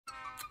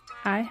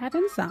I have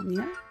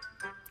insomnia,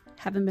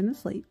 haven't been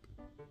asleep.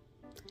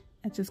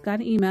 I just got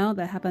an email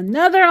that I have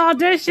another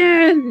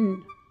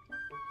audition!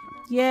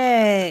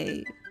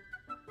 Yay!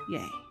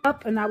 Yay.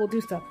 Up and I will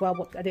do stuff.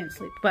 Well, I didn't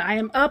sleep, but I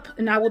am up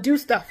and I will do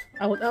stuff.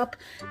 I was up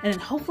and then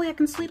hopefully I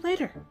can sleep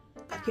later.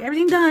 If I get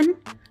everything done,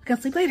 I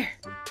can sleep later.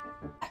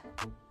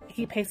 I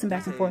keep pacing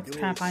back and forth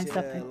trying to find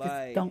stuff and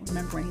just don't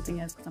remember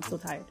anything else because I'm so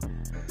tired.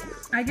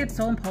 I get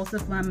so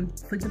impulsive when I'm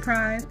sleep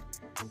deprived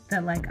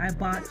that like I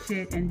bought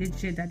shit and did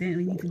shit that I didn't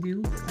really need to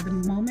do at the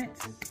moment.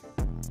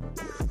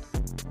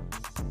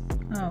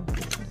 Oh.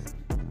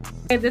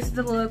 Okay, this is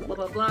the look, blah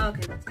blah blah.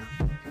 Okay, let's go.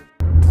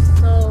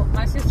 So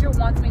my sister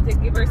wants me to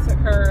give her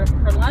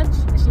her lunch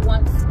and she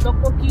wants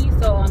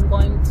tteokbokki, so I'm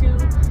going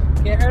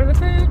to get her the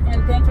food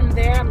and then from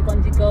there I'm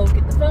going to go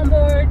get the phone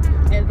board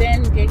and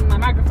then get my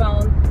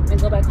microphone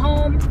and go back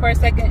home for a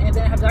second and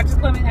then I have a doctor's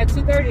appointment at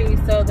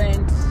 2:30, so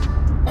then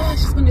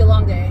it's just gonna be a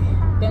long day.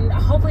 Then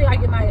hopefully I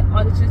get my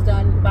auditions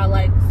done by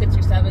like 6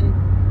 or 7.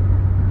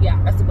 Yeah,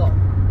 that's the goal.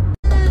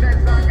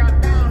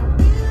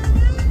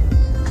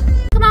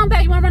 Come on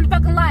back, you wanna run the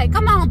fucking light?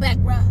 Come on back,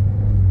 bruh.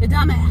 The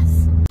dumbass.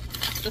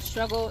 The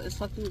struggle is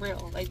fucking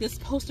real. Like this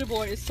poster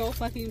board is so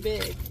fucking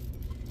big.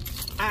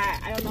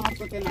 I don't know how to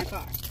put it in my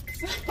car.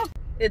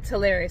 It's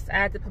hilarious. I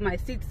had to put my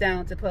seats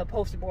down to put a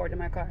poster board in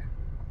my car.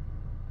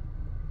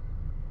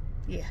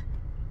 Yeah.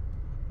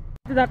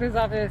 The doctor's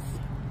office.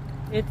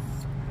 It's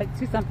like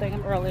 2 something.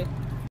 I'm early.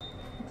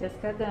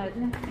 Just got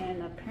done,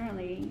 and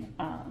apparently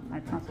my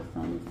tonsil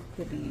stones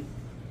could be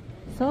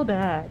so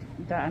bad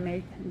that I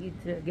may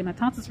need to get my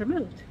tonsils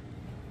removed.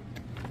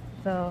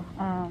 So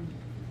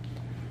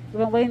we're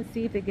gonna wait and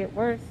see if they get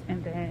worse,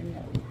 and then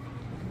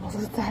we'll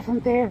decide from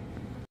there.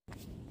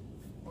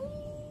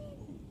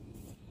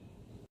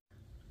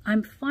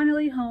 I'm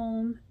finally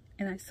home,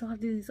 and I still have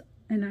to do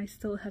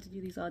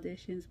these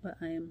auditions, but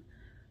I am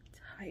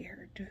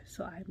tired,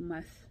 so I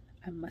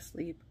must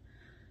sleep.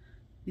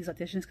 These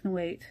auditions can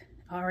wait.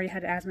 I already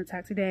had an asthma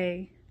attack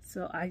today,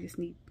 so I just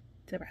need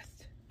to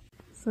rest.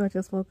 So I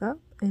just woke up,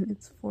 and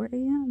it's 4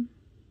 a.m.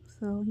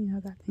 So you know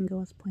that didn't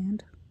go as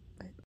planned.